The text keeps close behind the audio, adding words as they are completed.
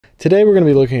Today we're going to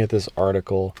be looking at this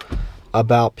article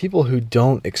about people who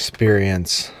don't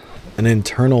experience an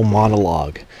internal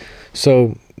monologue.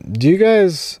 So, do you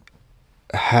guys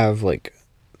have like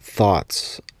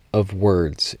thoughts of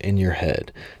words in your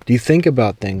head? Do you think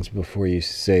about things before you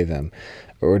say them,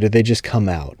 or do they just come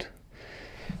out?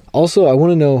 Also, I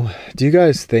want to know, do you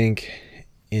guys think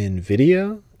in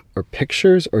video or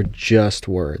pictures or just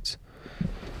words?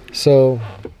 So,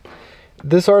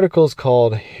 this article is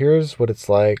called, "Here's What It's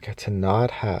Like to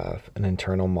Not Have an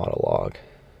Internal Monologue."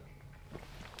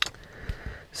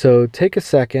 So take a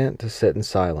second to sit in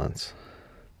silence.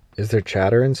 Is there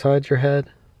chatter inside your head?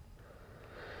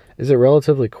 Is it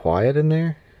relatively quiet in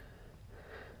there?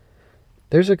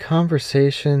 There's a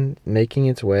conversation making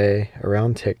its way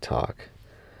around TikTok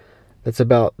that's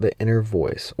about the inner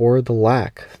voice, or the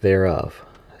lack thereof.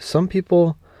 Some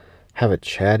people have a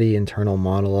chatty internal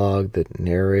monologue that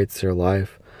narrates their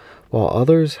life, while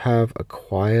others have a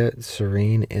quiet,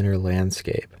 serene inner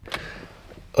landscape.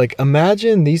 Like,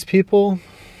 imagine these people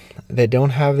that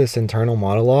don't have this internal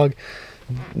monologue.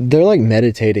 They're like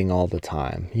meditating all the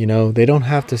time. You know, they don't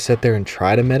have to sit there and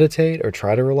try to meditate or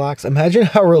try to relax. Imagine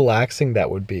how relaxing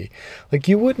that would be. Like,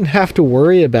 you wouldn't have to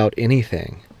worry about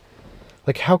anything.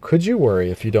 Like, how could you worry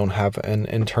if you don't have an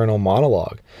internal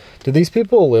monologue? Do these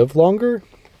people live longer?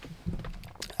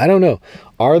 I don't know.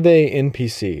 Are they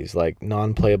NPCs, like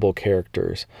non-playable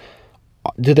characters?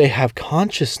 Do they have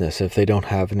consciousness if they don't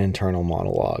have an internal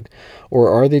monologue? Or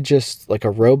are they just like a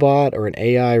robot or an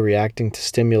AI reacting to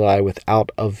stimuli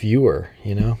without a viewer,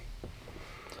 you know?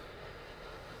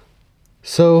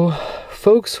 So,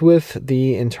 folks with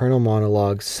the internal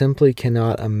monologue simply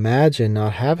cannot imagine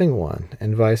not having one,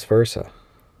 and vice versa.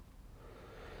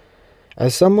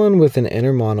 As someone with an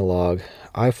inner monologue,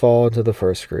 I fall into the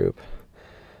first group.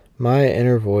 My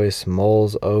inner voice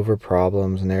mulls over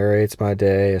problems, narrates my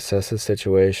day, assesses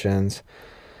situations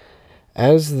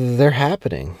as they're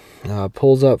happening,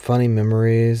 pulls up funny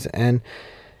memories, and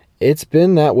it's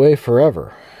been that way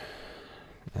forever.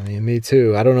 I mean, me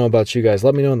too. I don't know about you guys.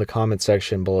 Let me know in the comment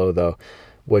section below, though,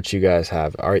 what you guys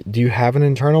have. Do you have an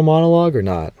internal monologue or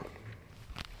not?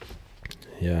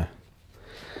 Yeah.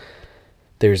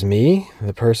 There's me,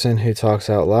 the person who talks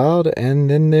out loud, and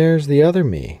then there's the other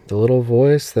me, the little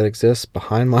voice that exists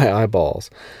behind my eyeballs.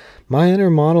 My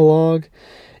inner monologue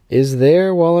is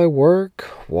there while I work,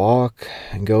 walk,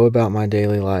 and go about my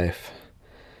daily life.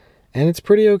 And it's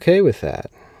pretty okay with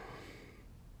that.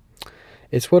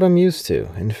 It's what I'm used to.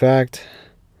 In fact,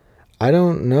 I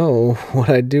don't know what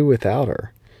I'd do without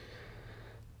her.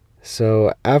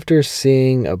 So after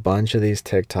seeing a bunch of these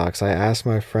TikToks, I asked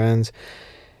my friends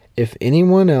if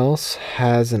anyone else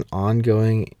has an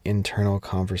ongoing internal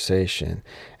conversation,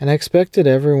 and I expected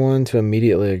everyone to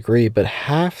immediately agree, but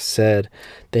half said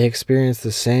they experienced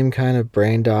the same kind of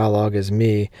brain dialogue as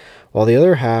me, while the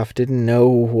other half didn't know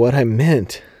what I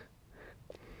meant,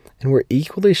 and were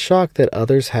equally shocked that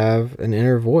others have an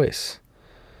inner voice.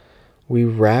 We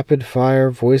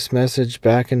rapid-fire voice message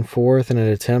back and forth in an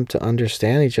attempt to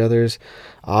understand each other's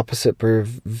opposite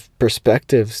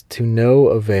perspectives to no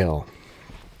avail.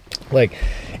 Like,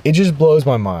 it just blows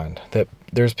my mind that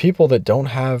there's people that don't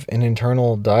have an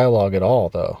internal dialogue at all,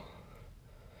 though.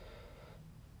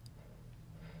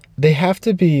 They have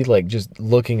to be, like, just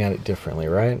looking at it differently,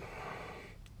 right?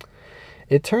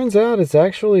 It turns out it's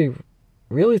actually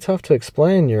really tough to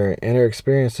explain your inner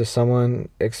experience to someone,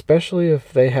 especially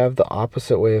if they have the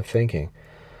opposite way of thinking.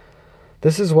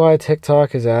 This is why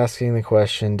TikTok is asking the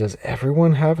question, does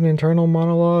everyone have an internal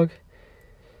monologue?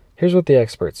 Here's what the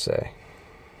experts say.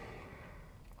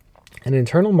 An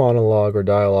internal monologue or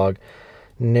dialogue,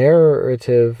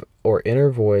 narrative or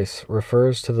inner voice,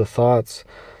 refers to the thoughts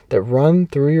that run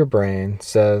through your brain,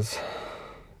 says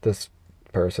this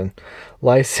person,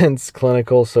 licensed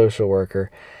clinical social worker.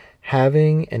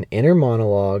 Having an inner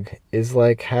monologue is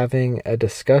like having a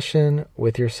discussion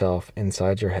with yourself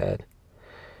inside your head.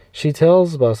 She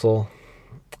tells Bustle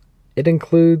it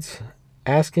includes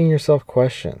asking yourself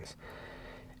questions,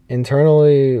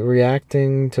 internally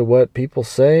reacting to what people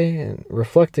say, and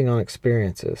reflecting on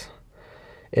experiences.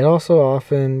 It also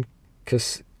often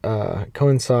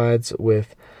coincides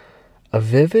with a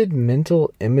vivid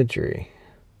mental imagery,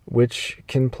 which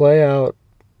can play out.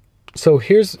 So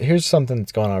here's something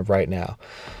that's going on right now.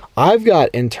 I've got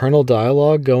internal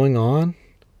dialogue going on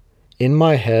in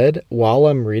my head while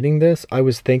I'm reading this. I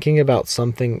was thinking about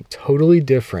something totally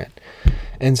different.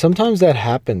 And sometimes that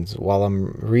happens while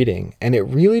I'm reading, and it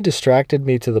really distracted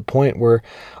me to the point where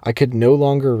I could no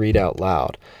longer read out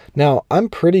loud. Now, I'm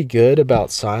pretty good about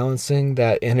silencing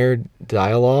that inner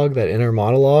dialogue, that inner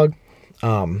monologue.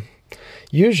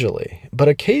 usually. But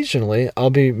occasionally I'll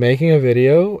be making a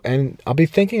video and I'll be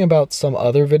thinking about some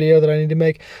other video that I need to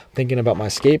make. I'm thinking about my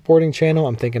skateboarding channel.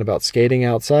 I'm thinking about skating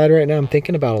outside right now. I'm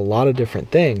thinking about a lot of different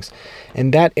things.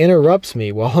 And that interrupts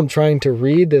me while I'm trying to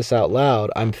read this out loud.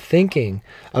 I'm thinking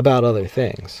about other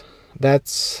things.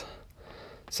 That's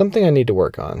something I need to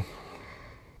work on.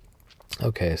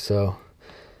 Okay, so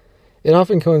it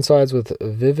often coincides with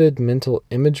vivid mental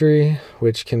imagery,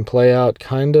 which can play out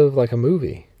kind of like a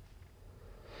movie.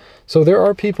 So there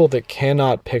are people that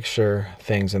cannot picture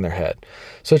things in their head.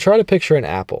 So try to picture an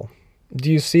apple.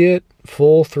 Do you see it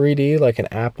full 3D like an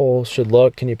apple should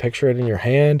look? Can you picture it in your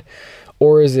hand?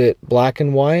 Or is it black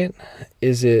and white?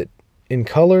 Is it in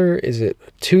color? Is it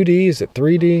 2D? Is it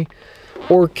 3D?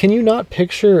 Or can you not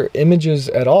picture images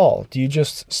at all? Do you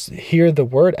just hear the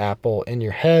word apple in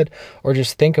your head or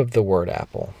just think of the word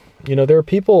apple? You know, there are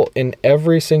people in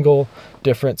every single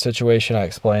different situation I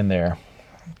explained there.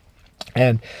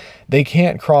 And they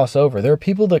can't cross over. There are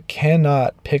people that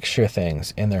cannot picture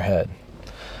things in their head,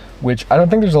 which I don't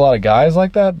think there's a lot of guys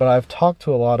like that, but I've talked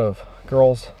to a lot of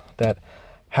girls that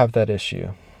have that issue.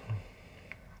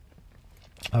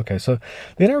 Okay, so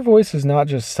the inner voice is not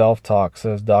just self-talk,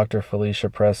 says Dr. Felicia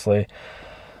Presley,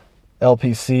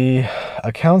 LPC,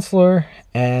 a counselor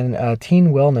and a teen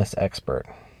wellness expert.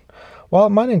 While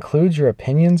it might include your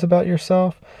opinions about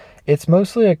yourself, it's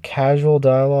mostly a casual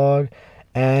dialogue,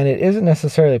 and it isn't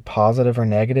necessarily positive or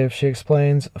negative, she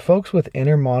explains. Folks with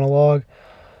inner monologue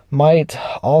might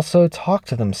also talk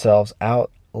to themselves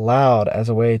out loud as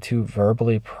a way to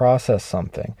verbally process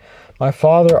something. My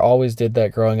father always did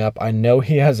that growing up. I know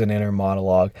he has an inner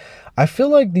monologue. I feel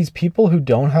like these people who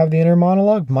don't have the inner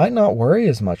monologue might not worry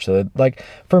as much. Like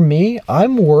for me,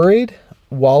 I'm worried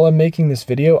while I'm making this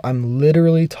video. I'm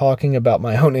literally talking about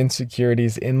my own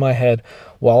insecurities in my head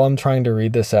while I'm trying to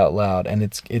read this out loud. And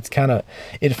it's kind of,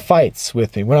 it fights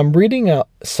with me. When I'm reading out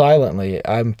silently,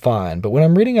 I'm fine. But when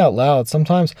I'm reading out loud,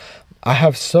 sometimes I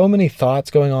have so many thoughts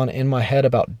going on in my head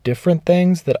about different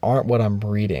things that aren't what I'm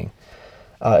reading.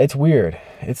 It's weird.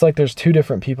 It's like there's two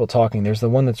different people talking. There's the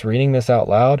one that's reading this out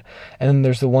loud, and then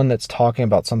there's the one that's talking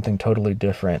about something totally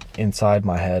different inside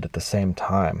my head at the same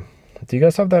time. Do you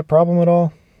guys have that problem at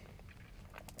all?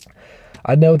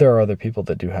 I know there are other people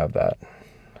that do have that.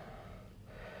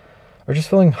 Or just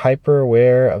feeling hyper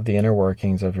aware of the inner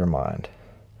workings of your mind.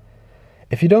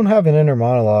 If you don't have an inner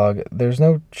monologue, there's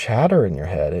no chatter in your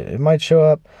head. It might show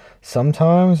up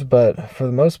sometimes, but for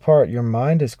the most part, your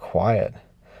mind is quiet.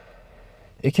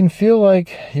 It can feel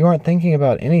like you aren't thinking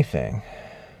about anything.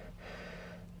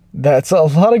 That's a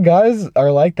lot of guys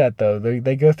are like that though.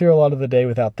 They go through a lot of the day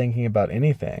without thinking about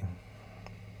anything.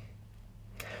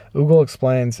 Ugal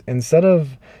explains, instead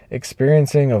of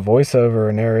experiencing a voiceover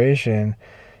or narration,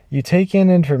 you take in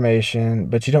information,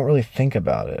 but you don't really think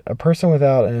about it. A person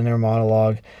without an inner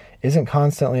monologue isn't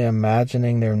constantly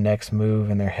imagining their next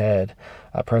move in their head,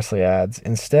 Presley adds.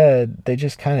 Instead, they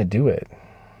just kind of do it.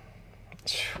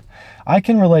 I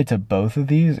can relate to both of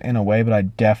these in a way, but I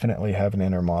definitely have an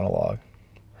inner monologue.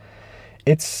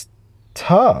 It's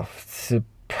tough to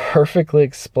perfectly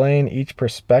explain each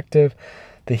perspective.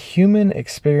 The human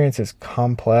experience is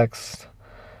complex,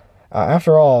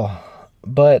 after all,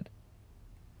 but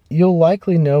you'll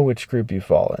likely know which group you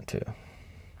fall into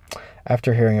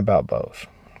after hearing about both.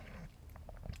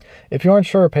 If you aren't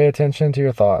sure, pay attention to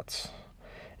your thoughts.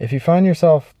 If you find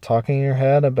yourself talking in your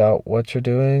head about what you're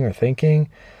doing or thinking,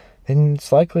 then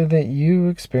it's likely that you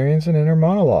experience an inner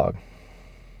monologue.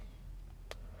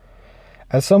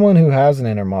 As someone who has an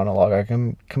inner monologue, I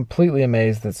am completely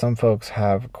amazed that some folks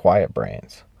have quiet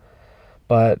brains.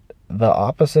 But the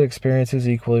opposite experience is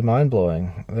equally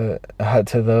mind-blowing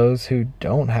to those who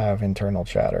don't have internal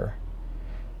chatter.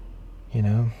 You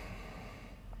know?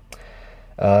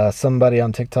 Somebody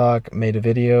on TikTok made a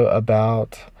video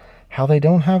about how they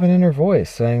don't have an inner voice,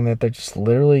 saying that they just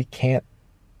literally can't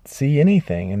see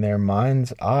anything in their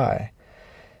mind's eye.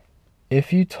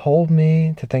 If you told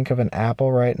me to think of an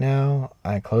apple right now,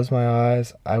 I close my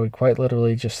eyes, I would quite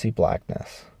literally just see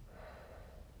blackness.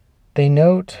 They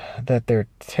note that their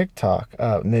TikTok,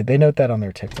 they note that on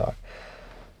their TikTok.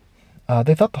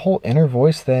 They thought the whole inner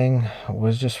voice thing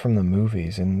was just from the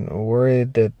movies and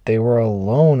worried that they were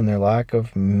alone in their lack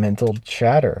of mental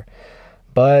chatter.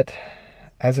 But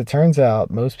as it turns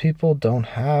out, most people don't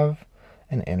have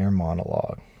an inner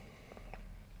monologue.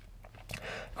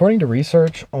 According to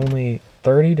research, only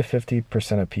 30 to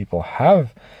 50% of people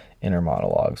have inner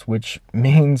monologues, which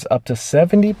means up to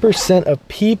 70% of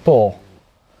people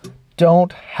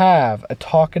don't have a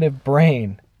talkative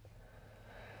brain.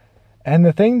 And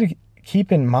the thing to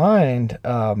keep in mind,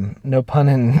 no pun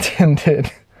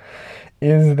intended,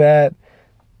 is that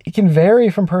It can vary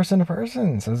from person to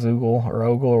person, says Ogle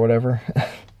or whatever.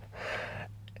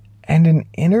 And an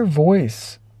inner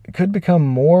voice could become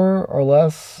more or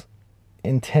less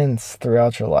intense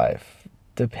throughout your life,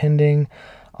 depending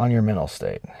on your mental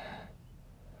state.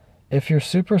 If you're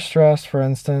super stressed, for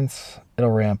instance, it'll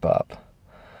ramp up.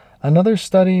 Another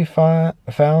study found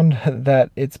that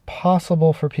it's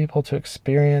possible for people to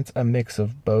experience a mix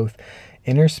of both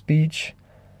inner speech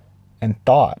and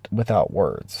thought without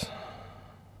words.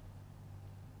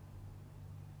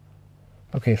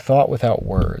 Okay, thought without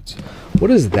words. What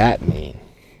does that mean?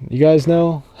 You guys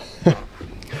know?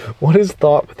 What is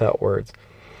thought without words?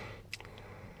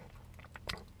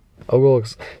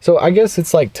 So I guess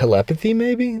it's like telepathy,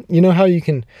 maybe? You know how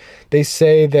they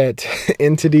say that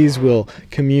entities will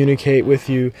communicate with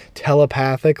you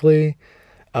telepathically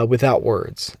without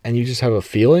words, and you just have a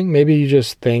feeling? Maybe you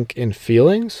just think in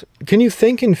feelings? Can you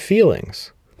think in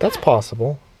feelings? That's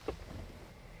possible.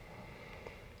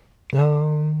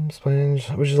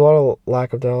 Which is a lot of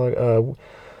lack of dialogue.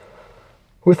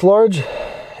 With large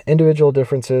individual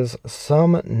differences,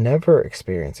 some never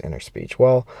experience inner speech,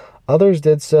 while others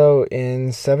did so in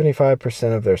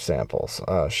 75% of their samples.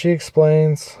 She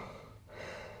explains,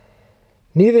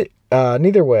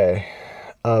 neither way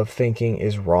of thinking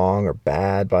is wrong or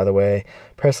bad, by the way.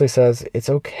 Presley says, it's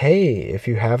okay if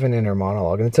you have an inner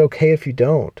monologue, and it's okay if you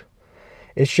don't.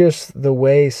 It's just the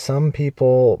way some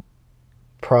people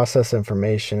process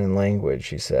information and language,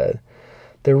 she said.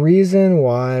 The reason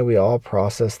why we all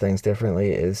process things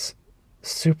differently is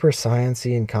super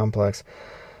sciencey and complex,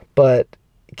 but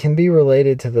can be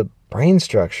related to the brain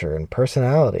structure and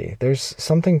personality. There's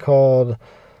something called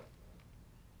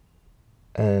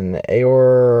an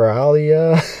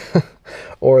auralia,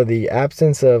 or the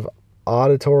absence of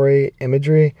auditory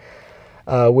imagery,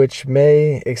 which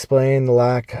may explain the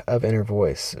lack of inner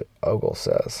voice, Ogle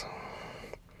says.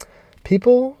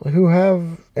 People who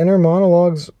have inner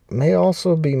monologues may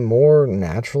also be more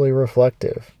naturally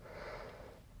reflective,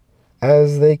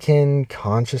 as they can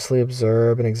consciously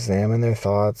observe and examine their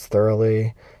thoughts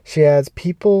thoroughly. She adds,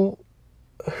 people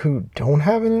who don't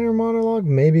have an inner monologue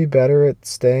may be better at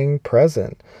staying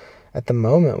present at the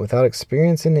moment without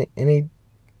experiencing any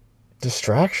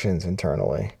distractions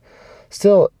internally.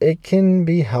 Still, it can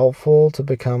be helpful to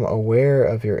become aware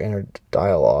of your inner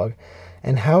dialogue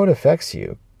and how it affects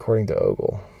you, according to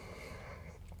Ogle.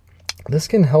 This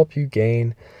can help you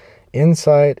gain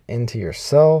insight into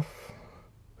yourself.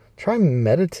 Try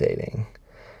meditating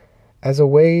as a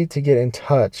way to get in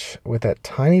touch with that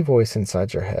tiny voice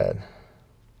inside your head.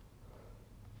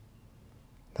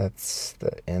 That's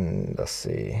the end. Let's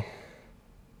see.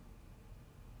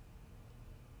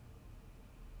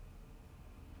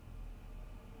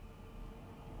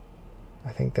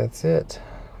 I think that's it.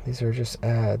 These are just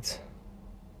ads.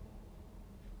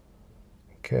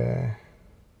 Okay.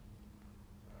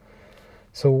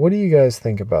 So what do you guys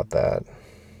think about that?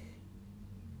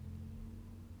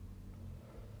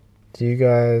 Do you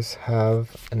guys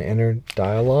have an inner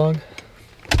dialogue?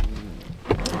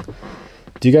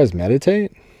 Do you guys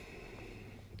meditate?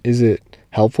 Is it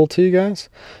helpful to you guys?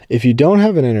 If you don't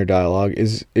have an inner dialogue,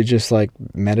 is it just like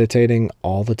meditating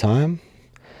all the time?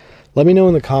 Let me know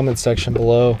in the comments section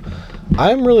below.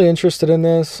 I'm really interested in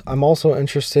this. I'm also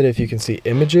interested if you can see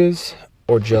images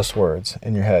or just words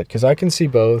in your head, because I can see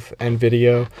both, and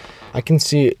video. I can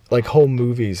see like whole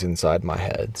movies inside my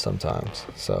head sometimes.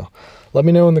 So let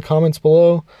me know in the comments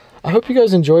below. I hope you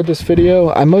guys enjoyed this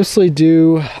video. I mostly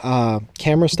do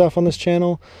camera stuff on this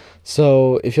channel.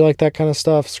 So if you like that kind of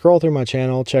stuff, scroll through my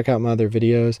channel, check out my other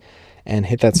videos, and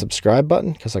hit that subscribe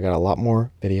button, because I got a lot more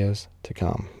videos to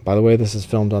come. By the way, this is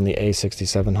filmed on the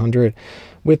A6700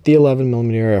 with the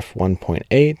 11mm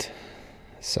f1.8.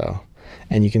 So,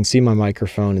 and you can see my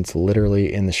microphone. It's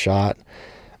literally in the shot.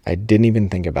 I didn't even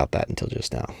think about that until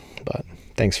just now. But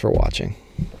thanks for watching.